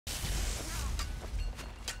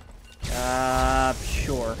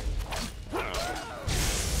Sure.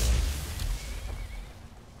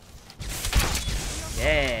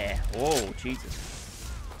 Yeah. Whoa, Jesus.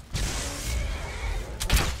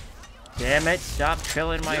 Damn it, stop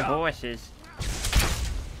killing my horses.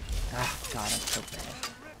 Ah, God, I'm so bad.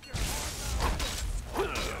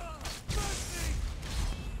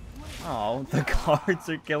 Oh, the guards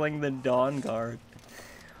are killing the Dawnguard.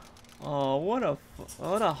 Oh, what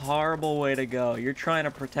a horrible way to go. You're trying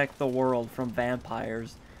to protect the world from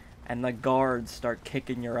vampires, and the guards start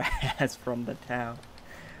kicking your ass from the town.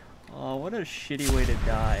 Oh, what a shitty way to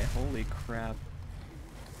die. Holy crap.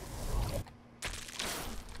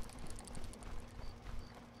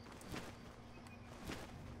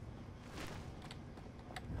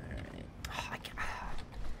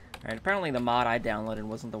 Alright, apparently the mod I downloaded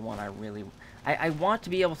wasn't the one I really... I want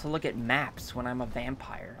to be able to look at maps when I'm a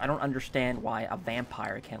vampire. I don't understand why a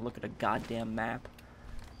vampire can't look at a goddamn map.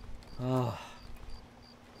 Oh.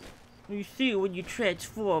 You see, when you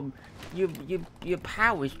transform, your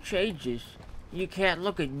powers changes. You can't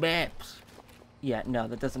look at maps. Yeah, no,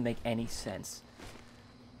 that doesn't make any sense.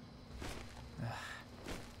 Ugh.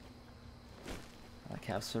 I like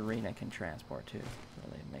how Serena can transport too. It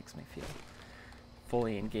really makes me feel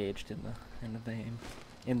fully engaged in the vein.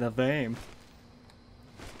 In the vein.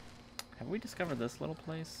 Have we discovered this little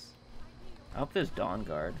place? I hope there's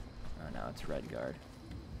Dawnguard. Oh no, it's Redguard.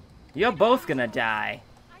 You're both gonna die.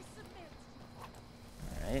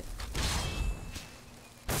 Alright.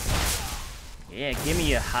 Yeah, give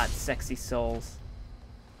me your hot, sexy souls.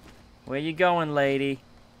 Where you going, lady?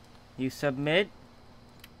 You submit?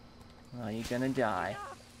 Oh, you're gonna die.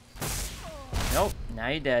 Nope, now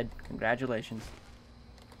you're dead. Congratulations.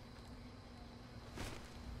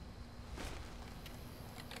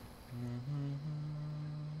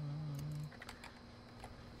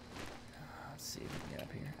 Let's see if we can get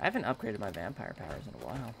up here. I haven't upgraded my vampire powers in a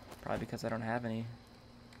while. Probably because I don't have any.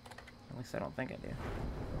 At least I don't think I do.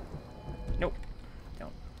 Nope.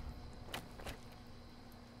 Don't.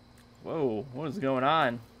 Whoa, what is going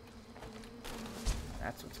on?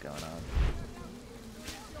 That's what's going on.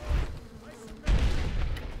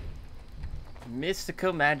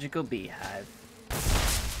 Mystical magical beehive.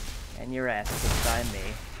 And your ass kicked by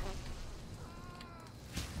me.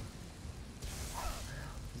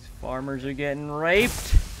 These farmers are getting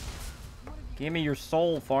raped. Give me your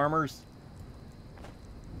soul, farmers.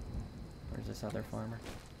 Where's this other farmer?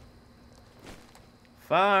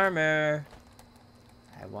 Farmer,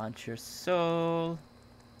 I want your soul.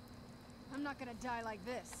 I'm not gonna die like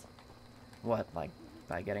this. What, like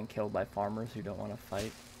by getting killed by farmers who don't want to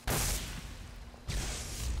fight?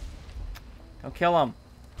 Don't kill him.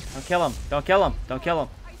 Don't kill him. Don't kill him. Don't kill him.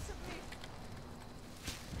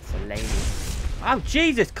 It's a lady. Oh,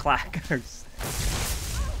 Jesus, clackers.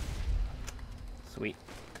 Sweet.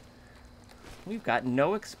 We've got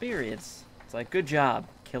no experience. It's like, good job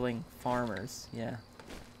killing farmers. Yeah.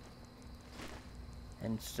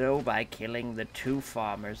 And so by killing the 2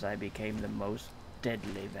 farmers, I became the most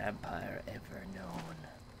deadly vampire ever known.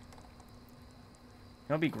 You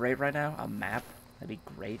know what'd be great right now? A map. That'd be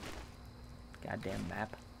great. Goddamn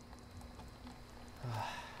map.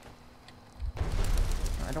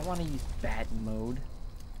 I don't want to use bat mode.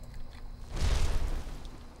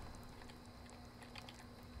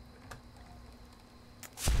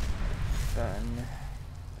 Fun.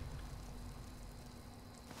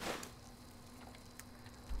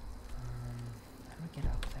 How do we get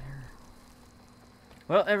up there?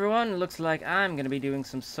 Well, everyone, looks like I'm going to be doing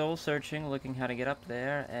some soul searching, looking how to get up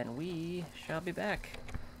there, and we shall be back.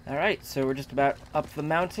 Alright, so we're just about up the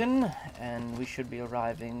mountain, and we should be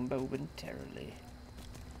arriving momentarily.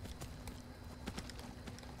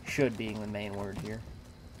 Should being the main word here.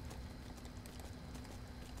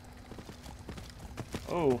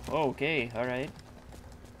 Oh, okay, alright.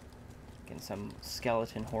 Getting some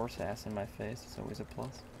skeleton horse ass in my face, it's always a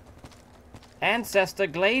plus. Ancestor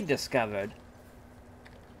Glade discovered!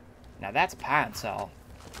 Now that's Pansal.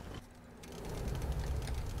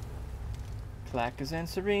 Clackers and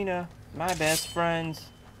Serena, my best friends.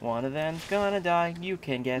 One of them's gonna die. You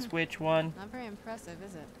can guess which one. Not very impressive,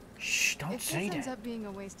 is it? Shh, don't say that. If this ends up being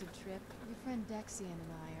a wasted trip, your friend Dexian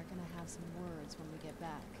and I are gonna have some words when we get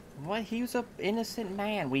back. What? He was an innocent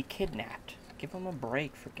man we kidnapped. Give him a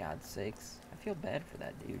break, for God's sakes. I feel bad for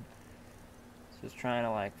that dude. He was trying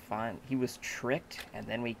to, like, find... He was tricked, and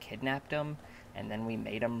then we kidnapped him, and then we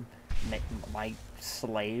made him my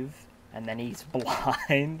slave, and then he's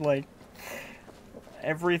blind, like...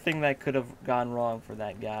 Everything that could have gone wrong for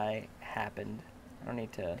that guy happened. I don't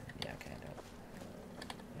need to... Yeah, okay, I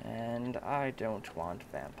don't. And I don't want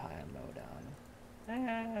vampire mode on.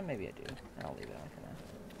 Maybe I do. I'll leave it on for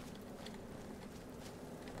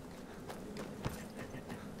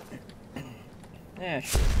now. Yeah,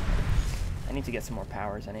 sure. I need to get some more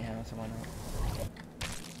powers anyhow, so why not?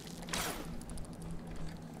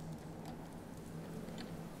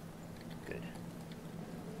 Good.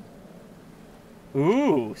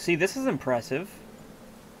 Ooh, see, this is impressive.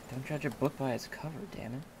 Don't judge a book by its cover,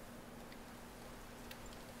 damn it.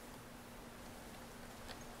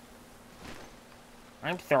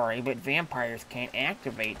 I'm sorry, but vampires can't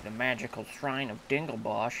activate the magical shrine of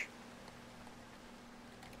Dinglebosh.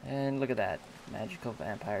 And look at that. Magical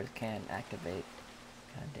vampires can activate.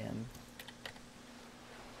 Goddamn.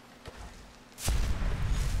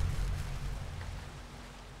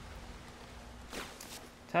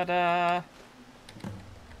 Ta-da!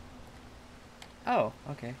 Oh,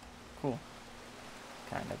 okay. Cool.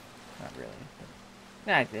 Kind of. Not really. But,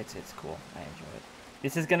 yeah, it's cool. I enjoy it.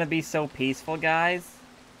 This is gonna be so peaceful, guys.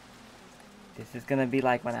 This is gonna be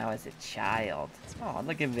like when I was a child. Oh,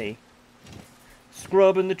 look at me.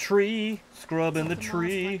 Scrubbing the tree. Scrubbing the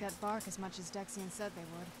tree. Like that bark as much as Dexian said they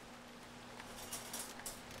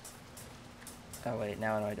would. Oh, wait.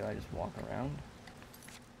 Now what do? I just walk around?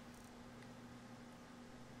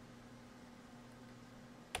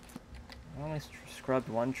 I only scrubbed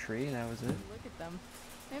one tree. That was it. Look at them.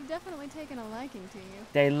 They've definitely taken a liking to you.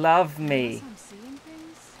 They love me. Unless I'm seeing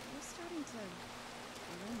things, you're starting to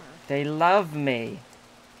glimmer. They love me.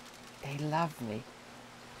 They love me.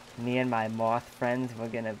 Me and my moth friends, we're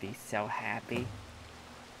gonna be so happy.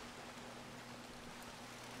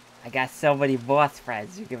 I got so many moth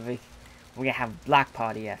friends. We're gonna have a block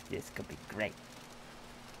party after this. It's gonna be great.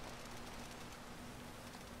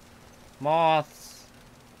 Moths.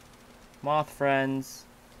 Moth friends.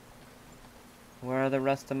 Where are the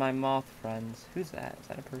rest of my moth friends? Who's that? Is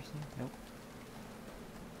that a person? Nope.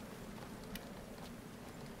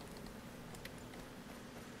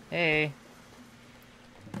 Hey.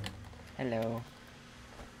 Hello.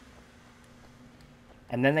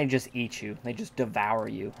 And then they just eat you. They just devour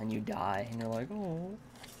you and you die. And you're like, oh,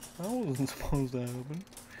 that wasn't supposed to happen.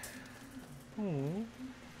 Oh.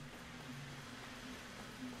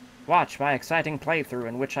 Watch my exciting playthrough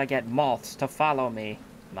in which I get moths to follow me.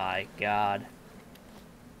 My god.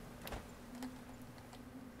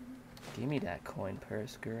 Give me that coin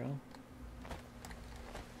purse, girl.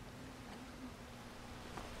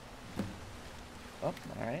 Oh,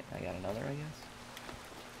 alright. I got another, I guess.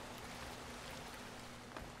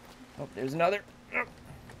 Oh, there's another.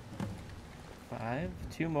 5.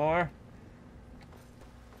 2 more.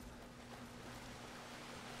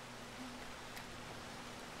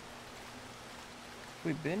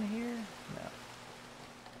 We been here? No.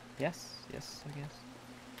 Yes, yes, I guess.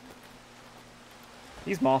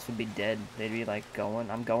 These moths would be dead. They'd be like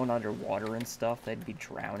I'm going underwater and stuff. They'd be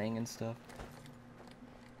drowning and stuff.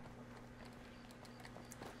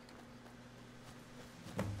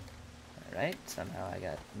 Alright, somehow I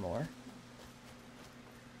got more.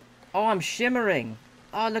 Oh, I'm shimmering!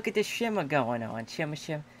 Oh, look at this shimmer going on. Shimmer,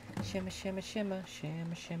 shimmer, shimmer, shimmer, shimmer,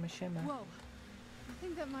 shimmer, shimmer, shimmer. Whoa. I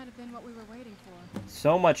think that might have been what we were waiting for.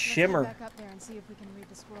 So much Let's shimmer. head back up there and see if we can read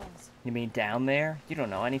the scrolls. You mean down there? You don't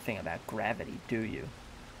know anything about gravity, do you?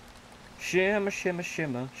 Shimmer, shimmer,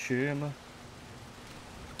 shimmer, shimmer.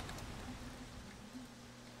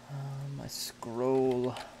 My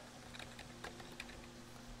scroll.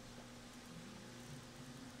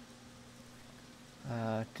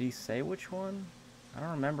 Did he say which one? I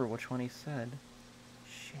don't remember which one he said.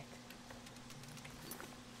 Shit.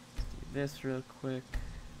 Let's do this real quick.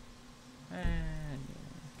 And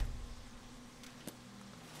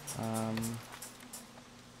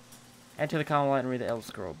enter the common light and read the Elder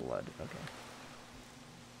Scroll Blood. Okay.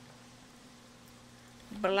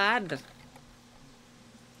 Blood.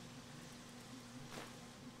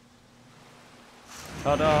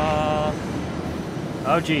 Ta-da!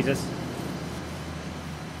 Oh Jesus!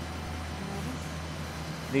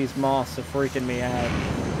 These moths are freaking me out.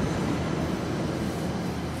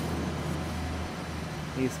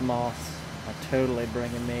 These moths are totally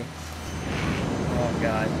bringing me. Oh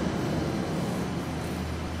god.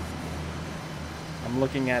 I'm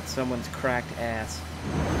looking at someone's cracked ass.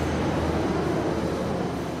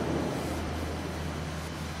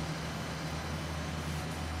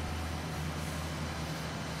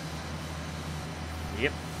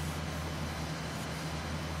 Yep.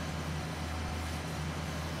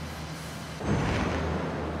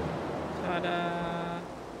 Ta-da! Are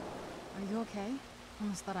you okay?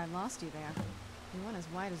 Almost thought I lost you there. You went as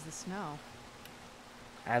white as the snow.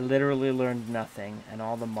 I literally learned nothing, and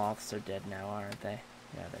all the moths are dead now, aren't they?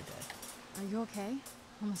 Yeah, they're dead. Are you okay?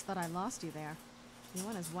 Almost thought I lost you there. You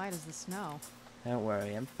went as white as the snow. Don't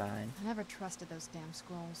worry, I'm fine. I never trusted those damn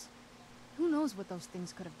scrolls. Who knows what those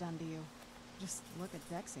things could have done to you? Just look at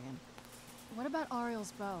Dexian. What about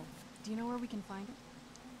Ariel's bow? Do you know where we can find it?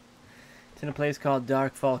 It's in a place called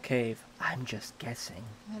Darkfall Cave. I'm just guessing.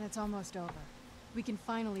 Then it's almost over. We can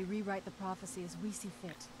finally rewrite the prophecy as we see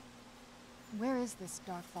fit. Where is this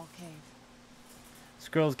Darkfall Cave?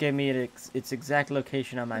 Scrolls gave me its exact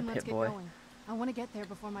location on my Then let's Pip-Boy. get going. I want to get there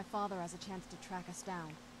before my father has a chance to track us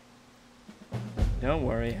down. Don't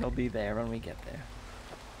worry, he'll be there when we get there.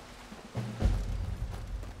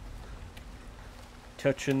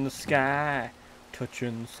 Touching the sky,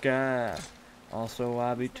 touching the sky. Also,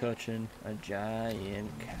 I'll be touching a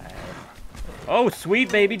giant kite. Oh,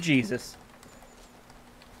 sweet baby Jesus.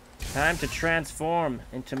 Time to transform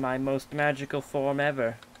into my most magical form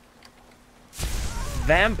ever.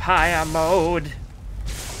 Vampire mode.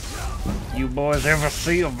 You boys ever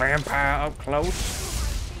see a vampire up close?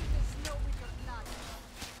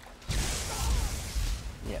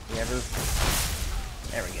 Yeah, we ever...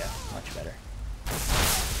 There we go. Much better.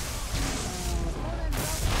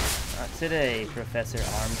 Not today, Professor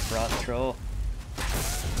Armed Frost Troll.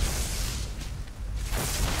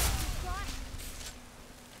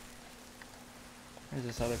 Where's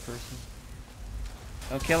this other person?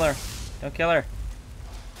 Don't kill her. Don't kill her.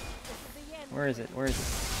 Where is it? Where is it?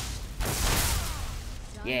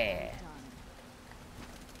 Yeah.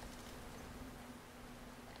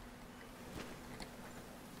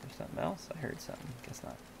 There's something else? I heard something. Guess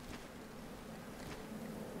not.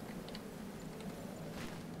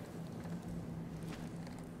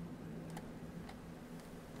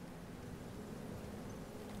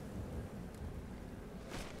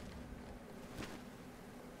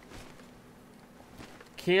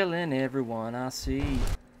 Killing everyone I see.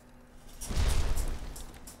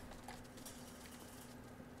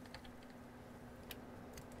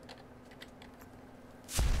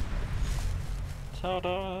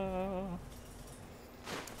 Ta-da!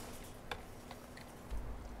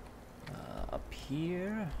 Up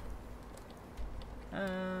here.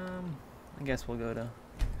 I guess we'll go to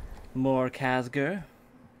more Kazgar.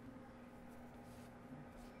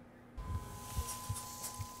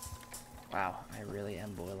 Wow, I really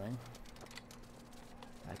am boiling.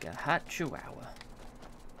 Like a hot chihuahua.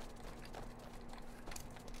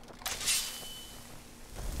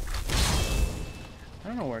 I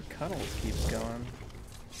don't know where Cuddles keeps going.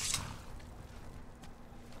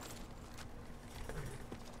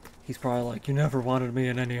 He's probably like, you never wanted me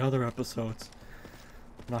in any other episodes.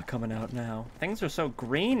 I'm not coming out now. Things are so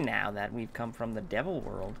green now that we've come from the devil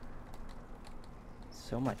world.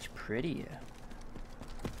 So much prettier.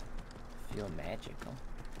 Feel magical.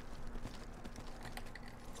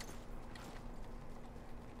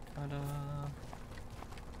 Ta-da.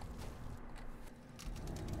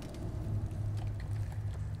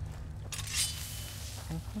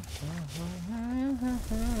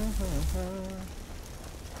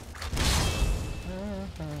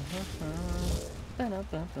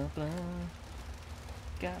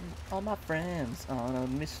 Got all my friends on a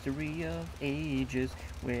mystery of ages.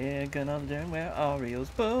 We're gonna learn where Ariel's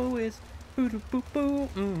bow is. Boo doo boo boo.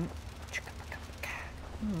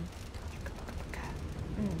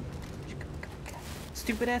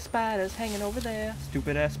 Stupid ass spider's hanging over there.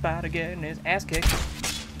 Stupid ass spider getting his ass kicked.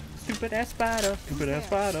 Stupid ass spider. Stupid ass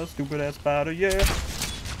spider. Stupid ass spider. Yeah. Done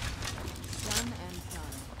and done.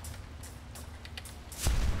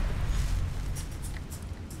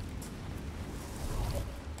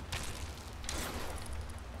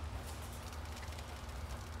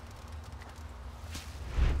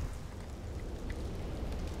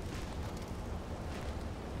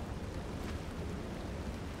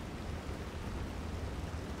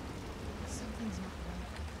 Something's not right.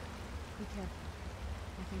 Be careful.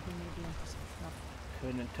 I think we may be in for some trouble.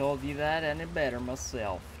 Couldn't have told you that any better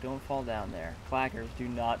myself. Don't fall down there. Clackers, do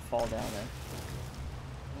not fall down there.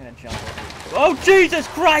 I'm gonna jump over. Oh, Jesus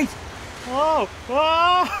Christ! Oh!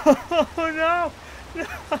 Oh! No!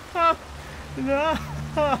 No!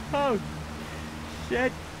 No!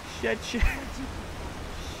 Shit! Shit! Shit!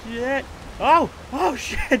 Shit! Oh! Oh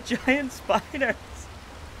shit! Giant spiders!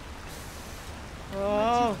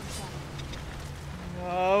 Oh!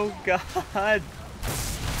 Oh God!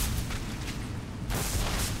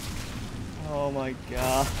 Oh my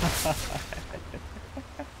God!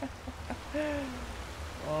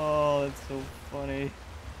 Oh, that's so funny.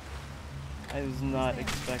 I was not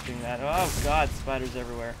expecting that. Oh God, spiders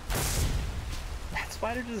everywhere. That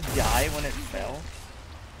spider just died when it fell.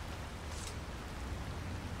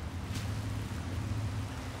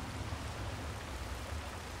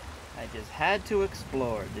 I just had to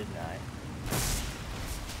explore, didn't I?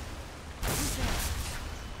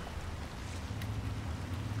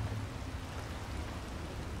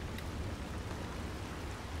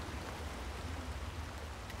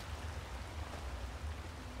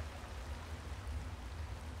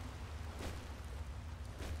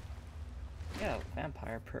 Yeah,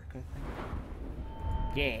 vampire perk, I think.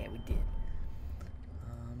 Yeah, we did.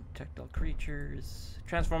 Detect all creatures.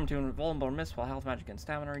 Transform to invulnerable or miss while health, magic, and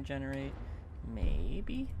stamina regenerate.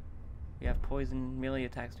 Maybe. We have poison. Melee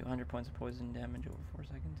attacks do 100 points of poison damage over 4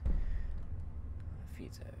 seconds.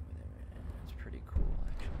 Feeds out. That's pretty cool,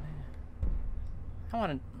 actually. I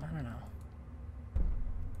don't know.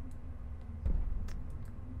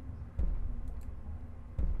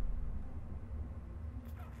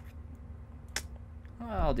 Well,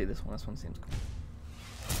 I'll do this one. This one seems cool.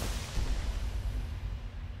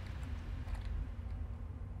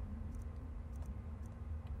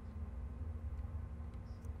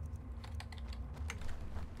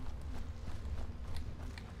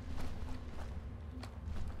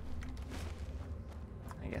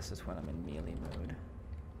 I guess it's when I'm in melee mode.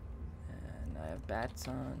 And I have bats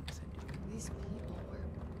on. Yes, I do. These people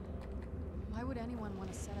were... Why would anyone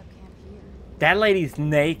want to set up camp here? That lady's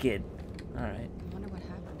naked. Alright. I wonder what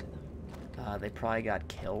happened to them. They probably got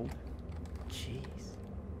killed. Jeez.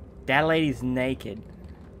 That lady's naked.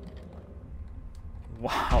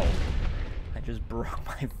 Wow. I just broke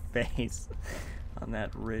my face on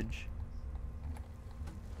that ridge.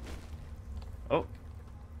 Oh.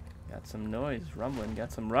 Got some noise. Rumbling.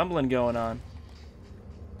 Got some rumbling going on.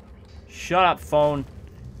 Shut up, phone.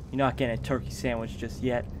 You're not getting a turkey sandwich just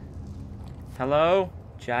yet. Hello?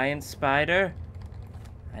 Giant spider?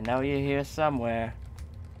 I know you're here somewhere.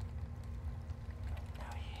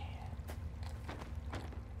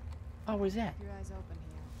 Oh, where's that? Keep your eyes open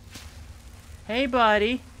here. Hey,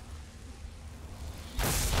 buddy.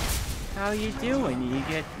 How you doing?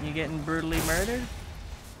 You getting brutally murdered?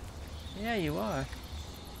 Yeah, you are.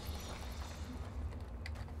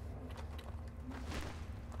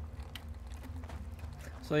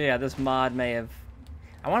 So yeah, this mod may have...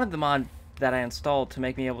 I wanted the mod that I installed to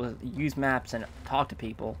make me able to use maps and talk to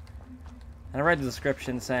people. And I read the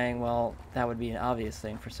description saying, well, that would be an obvious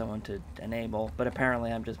thing for someone to enable, but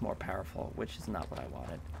apparently I'm just more powerful, which is not what I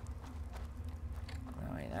wanted.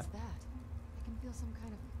 Oh, yeah. What's that? I can feel some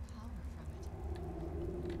kind of power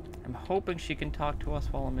from it. I'm hoping she can talk to us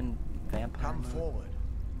while I'm in vampire Come mode. forward.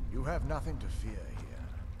 You have nothing to fear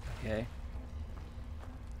here. Okay.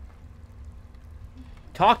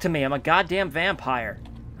 Talk to me, I'm a goddamn vampire.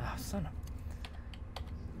 Oh, son of...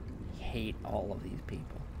 I hate all of these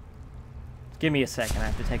people. Give me a second, I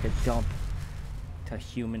have to take a dump to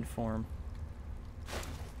human form.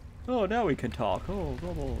 Oh, now we can talk. Oh,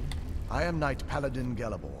 blah, blah. I am Knight Paladin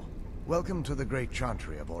Gelabor. Welcome to the great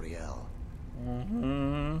chantry of Auriel.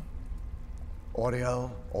 Mm-hmm.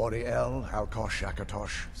 Auriel, Auriel, Alkosh,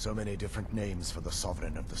 Akatosh, so many different names for the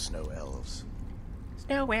sovereign of the Snow Elves.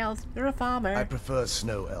 Snow elves, you're a farmer. I prefer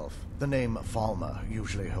Snow Elf. The name Falmer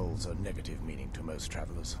usually holds a negative meaning to most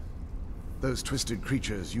travelers. Those twisted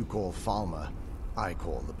creatures you call Falmer, I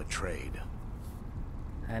call the Betrayed.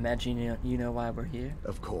 I imagine you know why we're here.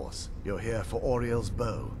 Of course. You're here for Auriel's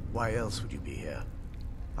bow. Why else would you be here?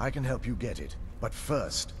 I can help you get it, but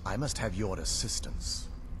first, I must have your assistance.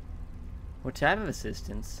 What type of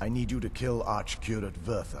assistance? I need you to kill Archcurate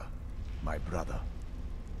Vertha, my brother.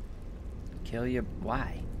 Kill your...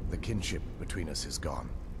 Why? The kinship between us is gone.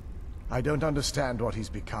 I don't understand what he's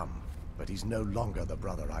become, but he's no longer the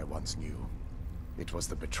brother I once knew. It was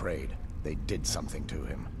the Betrayed. They did something to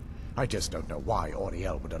him. I just don't know why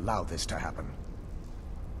Auriel would allow this to happen.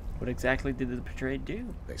 What exactly did the Betrayed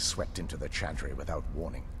do? They swept into the chantry without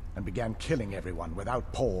warning, and began killing everyone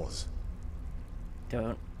without pause.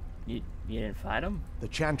 You didn't fight them? The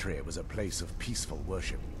chantry was a place of peaceful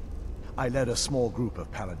worship. I led a small group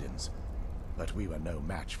of paladins, but we were no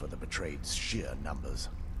match for the Betrayed's sheer numbers.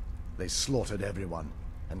 They slaughtered everyone,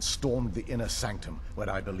 and stormed the inner sanctum where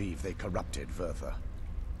I believe they corrupted Vertha.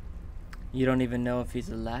 You don't even know if he's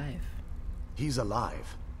alive. He's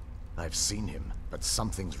alive. I've seen him, but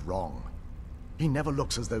something's wrong. He never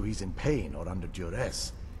looks as though he's in pain or under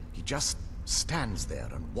duress. He just stands there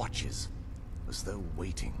and watches, as though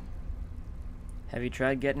waiting. Have you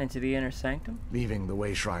tried getting into the inner sanctum? Leaving the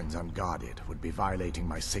way shrines unguarded would be violating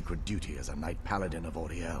my sacred duty as a Knight Paladin of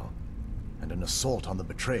Auriel. And an assault on the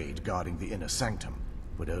Betrayed guarding the inner sanctum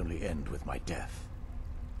would only end with my death.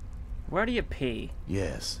 Where do you pee?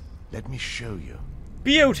 Yes, let me show you.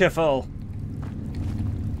 Beautiful!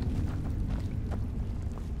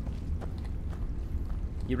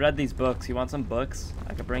 You read these books. You want some books?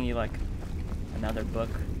 I could bring you, like, another book.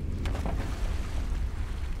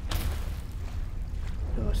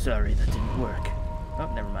 Oh, sorry, that didn't work.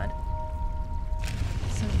 Oh, never mind.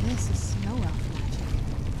 So this is snow elf magic.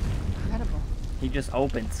 Incredible. He just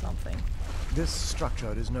opened something. This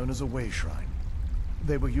structure is known as a way shrine.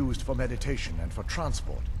 They were used for meditation and for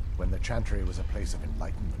transport, when the Chantry was a place of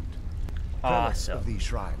enlightenment. Prelates Awesome. of these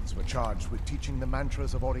shrines were charged with teaching the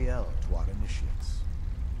mantras of Auriel to our initiates.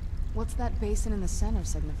 What's that basin in the center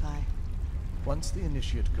signify? Once the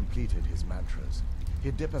initiate completed his mantras,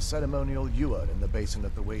 he'd dip a ceremonial ewer in the basin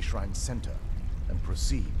at the way shrine center and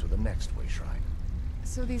proceed to the next way shrine.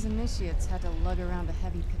 So these initiates had to lug around a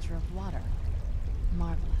heavy pitcher of water.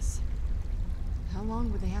 Marvelous. How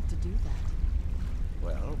long would they have to do that?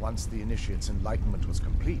 Well, once the initiate's enlightenment was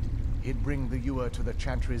complete, he'd bring the ewer to the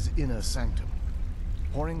Chantry's inner sanctum.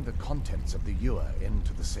 Pouring the contents of the ewer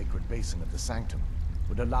into the sacred basin of the sanctum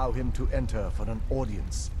would allow him to enter for an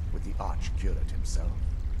audience with the Archcurate himself.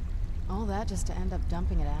 All that just to end up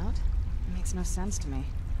dumping it out? It makes no sense to me.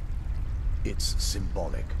 It's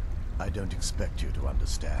symbolic. I don't expect you to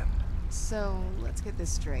understand. So, let's get this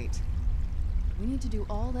straight. We need to do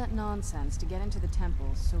all that nonsense to get into the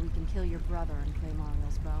temples so we can kill your brother and claim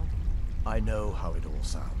Ariel's bow. I know how it all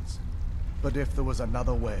sounds. But if there was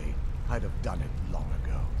another way, I'd have done it long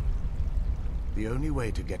ago. The only way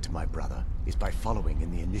to get to my brother is by following in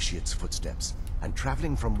the Initiate's footsteps and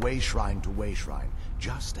traveling from way shrine to way shrine,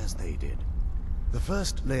 just as they did. The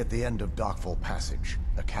first lay at the end of Darkfall Passage,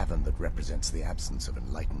 a cavern that represents the absence of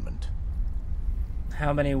enlightenment.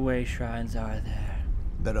 How many way shrines are there?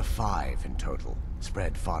 There are 5 in total,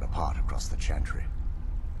 spread far apart across the Chantry.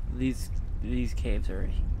 These caves are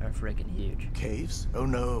friggin' huge. Caves? Oh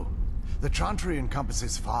no. The Chantry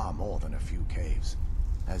encompasses far more than a few caves,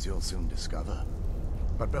 as you'll soon discover.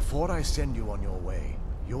 But before I send you on your way,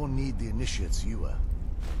 you'll need the Initiate's ewer.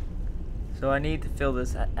 So I need to fill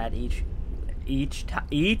this at each?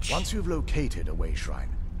 Once you've located a way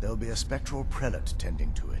shrine, there'll be a spectral prelate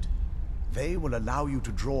tending to it. They will allow you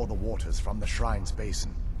to draw the waters from the shrine's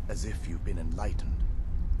basin, as if you've been enlightened.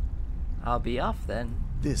 I'll be off then.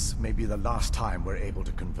 This may be the last time we're able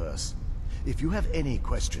to converse. If you have any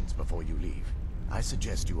questions before you leave, I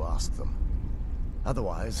suggest you ask them.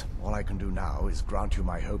 Otherwise, all I can do now is grant you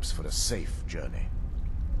my hopes for a safe journey.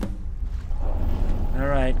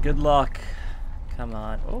 Alright, good luck. Come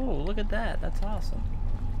on. Oh, look at that. That's awesome.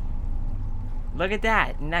 Look at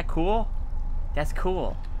that. Isn't that cool? That's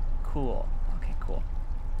cool. Cool. Okay, cool.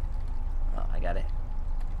 Oh, I gotta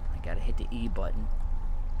hit the E button.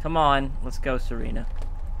 Come on. Let's go, Serena.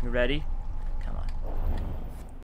 You ready? Come on.